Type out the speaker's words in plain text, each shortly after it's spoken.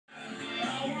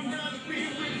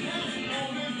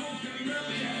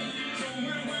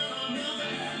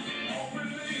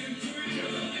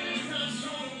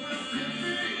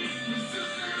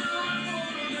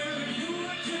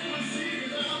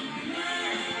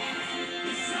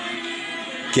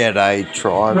G'day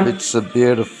tribe, it's a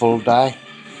beautiful day.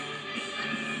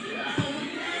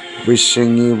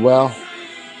 Wishing you well.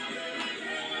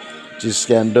 Just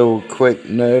gonna do a quick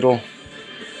noodle.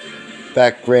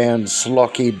 Background's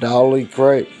Lockie Dolly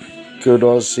Group. Good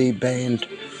Aussie band.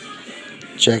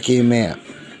 Check him out.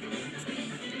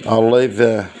 I'll leave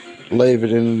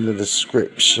it in the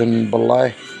description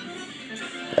below.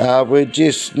 We're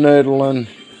just noodling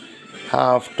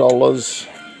half dollars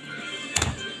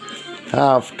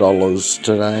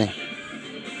today.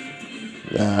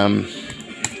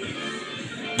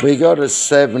 We got a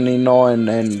 79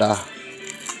 ender.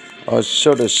 I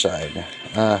should have showed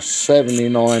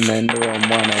 79 ender on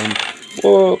one end.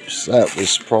 Whoops, that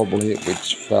was probably it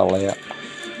which fell out.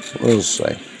 We'll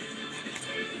see.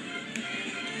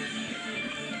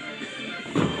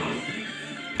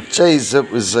 Geez,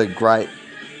 it was a great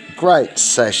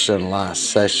session,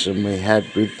 last session we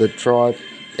had with the tribe.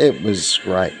 It was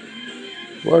great.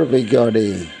 What have we got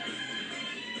here?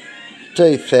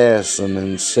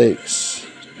 2006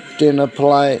 dinner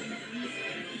plate.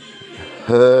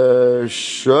 Her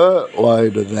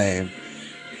shirtload of them.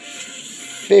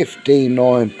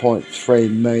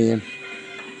 59.3 million.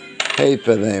 Heap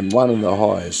of them. One of the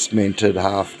highest minted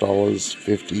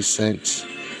 $50.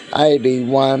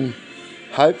 81.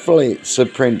 Hopefully it's a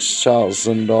Prince Charles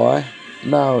and I.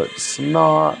 No, it's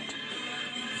not.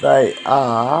 They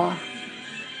are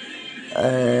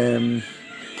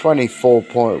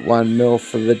 24.1 mil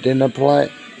for the dinner plate.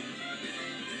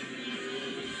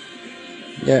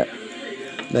 Yeah,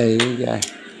 there you go.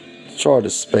 Try to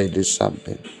speed this up a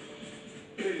bit.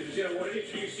 Ladies and gentlemen, I want to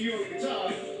introduce you on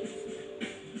guitar.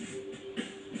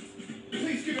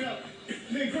 Please give it up to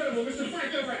the incredible Mr.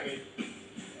 Frank O'Reilly.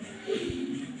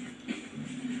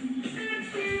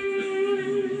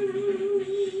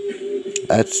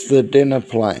 That's the dinner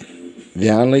plate. The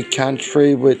only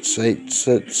country which eats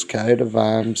its coat of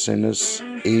arms in us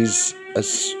is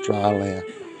Australia.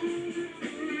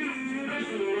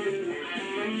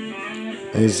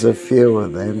 There's a few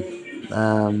of them.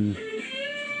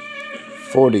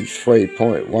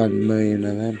 43.1 million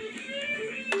of them.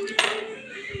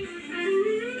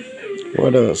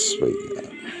 What else we got?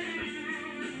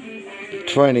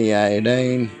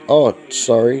 2018. Oh,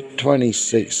 sorry,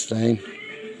 2016.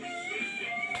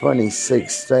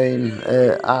 2016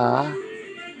 are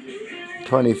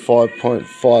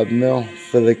 25.5 mil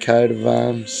for the coat of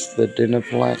arms, the dinner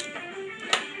plate.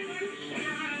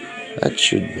 That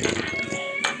should be in there.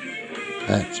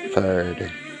 That's parity.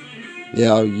 The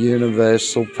old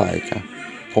Universal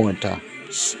Pointer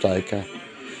Stoker.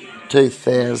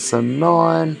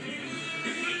 2009.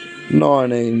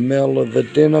 19 mil of the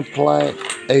dinner plate.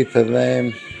 Heap of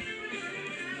them.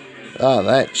 Oh,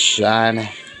 that's shiny.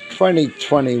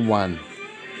 2021.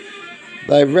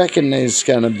 They reckon there's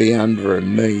going to be under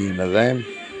 1 million of them.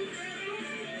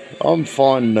 I'm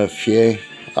finding a few.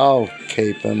 I'll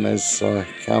keep them as I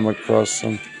come across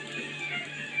them.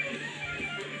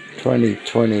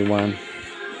 2021.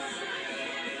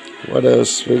 What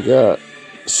else we got?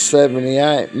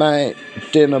 78, mate.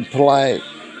 Dinner plate.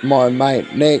 My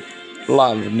mate Nick.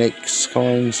 Love Nick's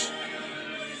coins.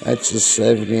 That's a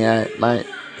 78, mate.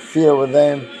 Few of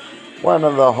them. One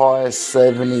of the highest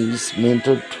 70s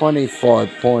minted.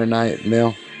 25.8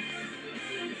 mil.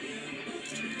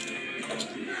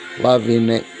 Love you,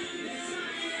 Nick.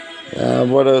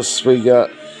 What else we got?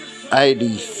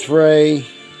 83.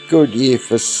 Good year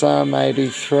for some,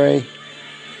 83.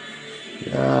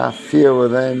 A few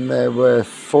of them, there were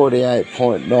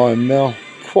 48.9 mil.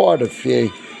 Quite a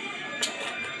few.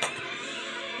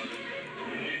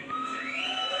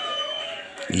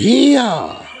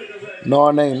 Yeah!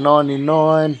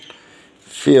 1999.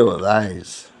 Few of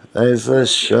those. There's a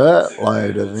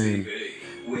shirtload of them.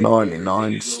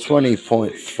 99's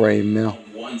 20.3 mil.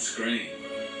 One screen.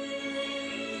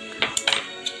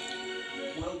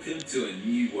 Welcome to a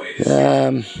new way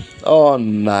to oh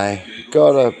no,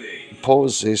 gotta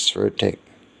pause this for a tick.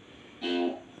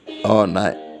 Oh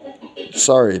no,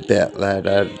 sorry about that,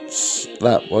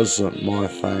 that wasn't my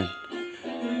phone.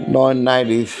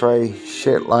 983,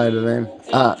 shitload of them,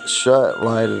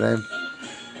 shirtload of them.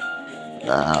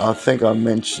 I think I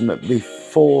mentioned it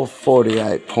before,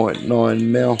 48.9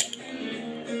 mil.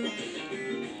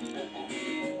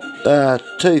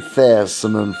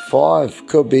 2005,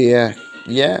 could be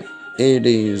yeah, it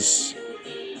is.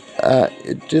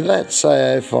 Did that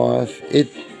say 05?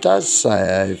 It does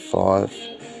say 05.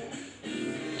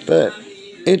 But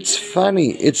it's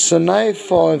funny, it's an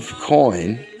 05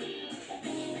 coin,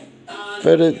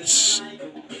 but it's,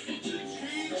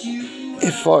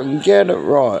 if I can get it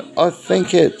right, I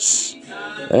think it's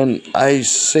an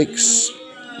A6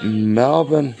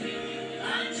 Melbourne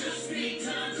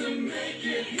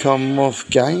Commonwealth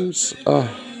Games. Oh,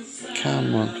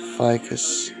 come on,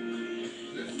 focus.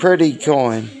 Pretty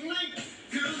coin.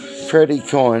 Pretty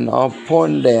coin. I'll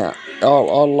point it out. I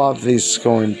love this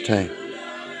coin too.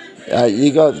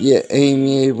 You got your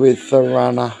emu with the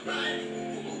runner.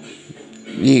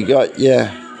 You got your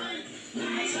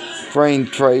green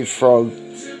tree frog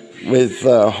with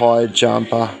the high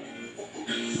jumper.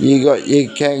 You got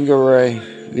your kangaroo,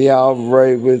 the old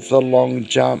roo with the long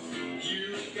jump.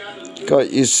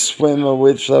 Got your swimmer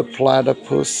with the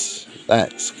platypus.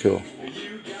 That's cool.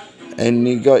 And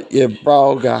you got your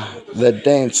brolga, the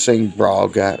dancing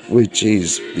brolga, which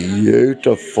is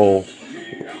beautiful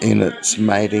in its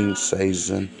mating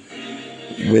season,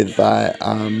 with a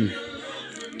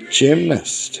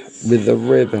gymnast with a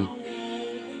ribbon.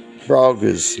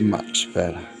 Brolga's much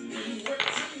better.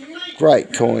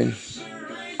 Great coin.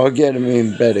 I'll get them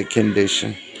in better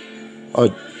condition.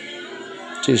 I'll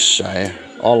just show you.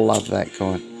 I love that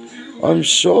coin. I'm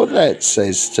sure that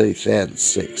says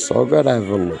 2006. I've got to have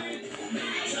a look.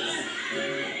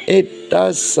 It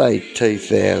does say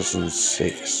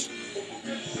 2006.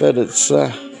 But it's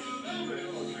a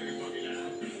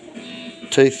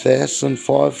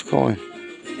 2005 coin.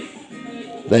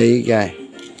 There you go.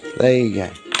 There you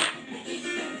go.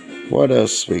 What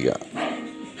else we got?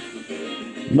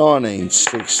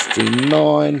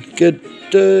 1969. Good.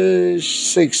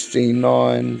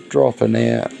 69 dropping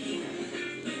out.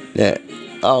 Yeah,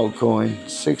 old coin.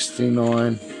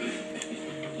 69.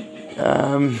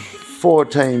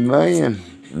 14 million.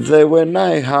 There were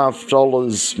no half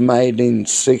dollars made in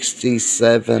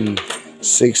 67,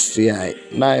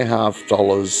 68. No half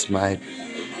dollars made.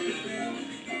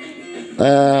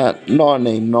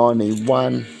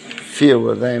 1991. Few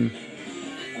of them.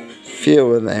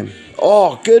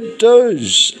 Oh, good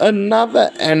news.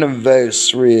 Another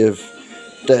anniversary of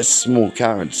decimal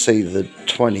currency, the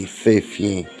 25th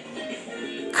year.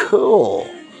 Cool.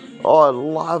 I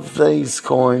love these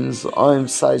coins. I'm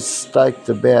so stoked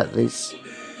about this.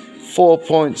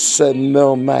 4.7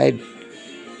 mil made.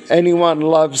 Anyone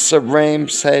loves a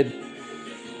ram's head?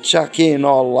 Chuck in, I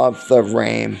love the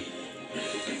ram.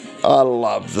 I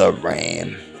love the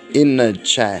ram. In the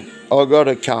chat. I got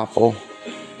a couple.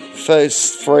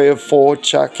 First 3 or 4,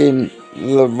 chuck in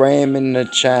the ram in the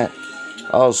chat.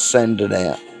 I'll send it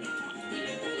out.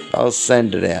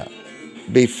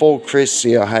 Before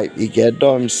Chrissy, I hope you get it.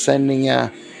 I'm sending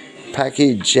a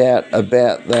package out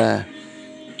about the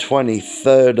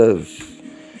 23rd of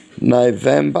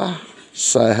November.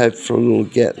 So hopefully we'll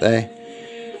get there.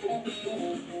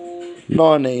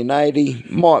 1980.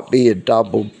 Might be a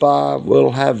double bar.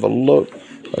 We'll have a look.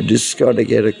 I just got to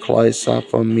get a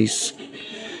close-up on this.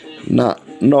 No,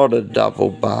 not a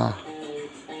double bar.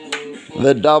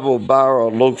 The double bar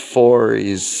I'll look for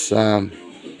is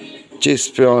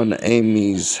just behind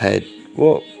Amy's head.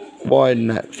 Well, why isn't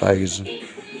that focusing?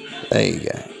 There you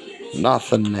go.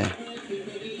 Nothing there.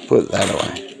 Put that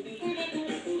away.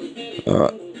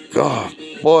 Alright. God,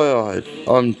 boy,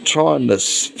 I'm trying to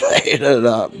speed it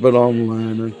up, but I'm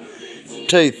learning.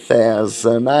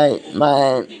 2008,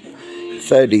 mate.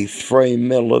 33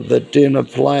 mil of the dinner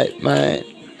plate, mate.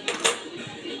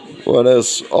 What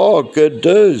else? Oh, good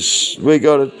news. We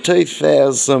got a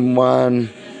 2001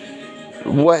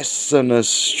 Western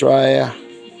Australia.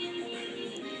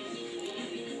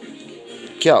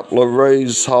 Couple of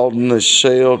roos holding the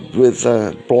shield with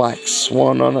a black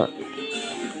swan on it.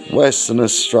 Western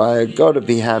Australia, got to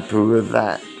be happy with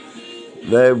that.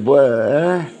 There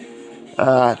were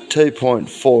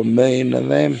 2.4 million of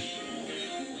them.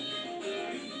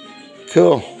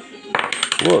 Cool.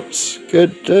 Whoops.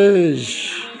 Good news.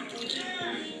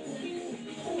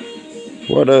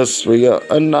 What else we got?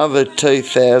 Another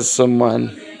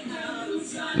 2001.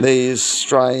 The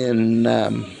Australian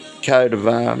coat of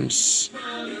arms.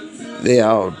 The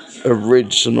old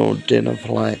original dinner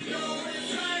plate.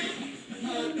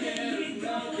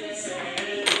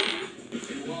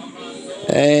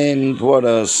 And what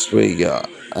else we got?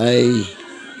 A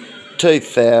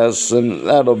 2000.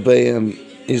 That'll be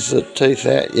is it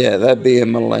 2000? Yeah, that'd be a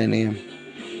millennium.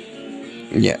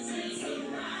 Yeah.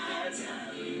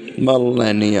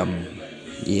 Millennium.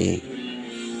 Yeah.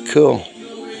 Cool.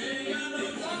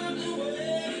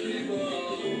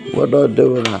 What do I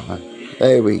do with that one?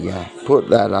 There we go. Put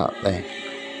that up there.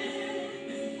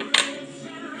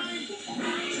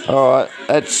 Alright,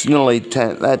 that's nearly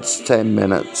 10. That's 10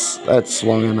 minutes. That's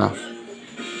long enough.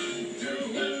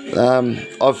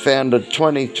 I found a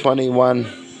 2021.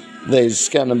 There's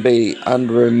going to be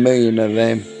under 1 million of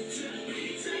them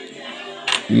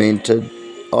minted.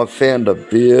 I found a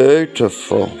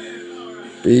beautiful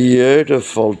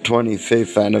Beautiful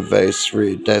 25th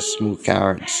anniversary decimal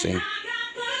currency.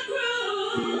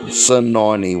 It's a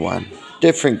 91.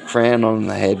 Different crown on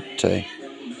the head too.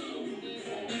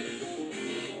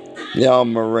 The old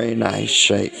Merino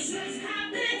sheep.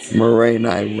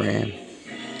 Merino ram.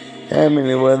 How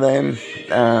many were them?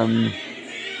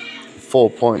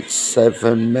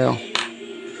 4.7 mil.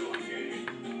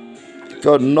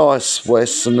 Got a nice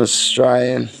Western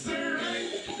Australian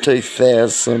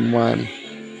 2001.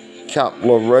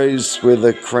 Couple of roos with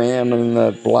a crown and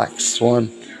the black swan.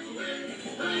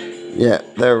 Yeah,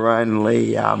 they're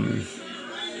only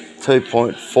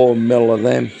 2.4 mil of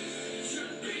them.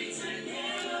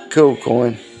 Cool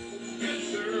coin.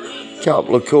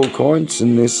 Couple of cool coins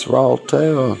in this roll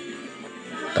too.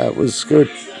 That was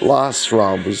good. Last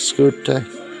roll was good too.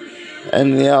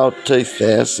 And the old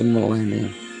 2000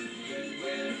 millennium.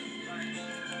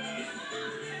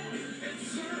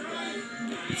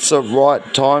 It's the right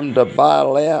time to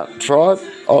bail out, tribe.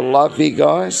 I love you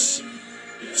guys.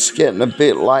 It's getting a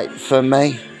bit late for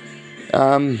me.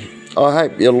 I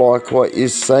hope you like what you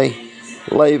see.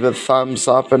 Leave a thumbs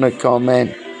up and a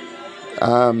comment.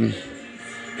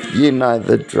 You know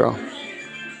the drill.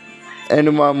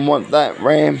 Anyone want that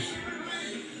ram?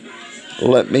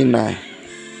 Let me know.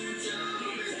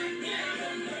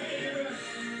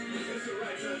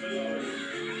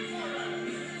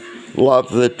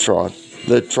 Love the tribe.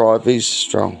 The tribe is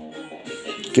strong.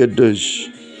 Gadoosh.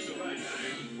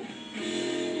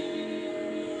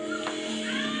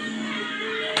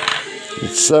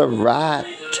 It's the right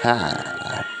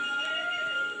time.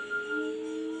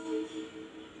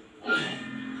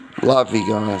 Love you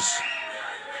guys.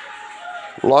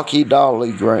 Lucky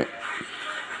Dolly Grant.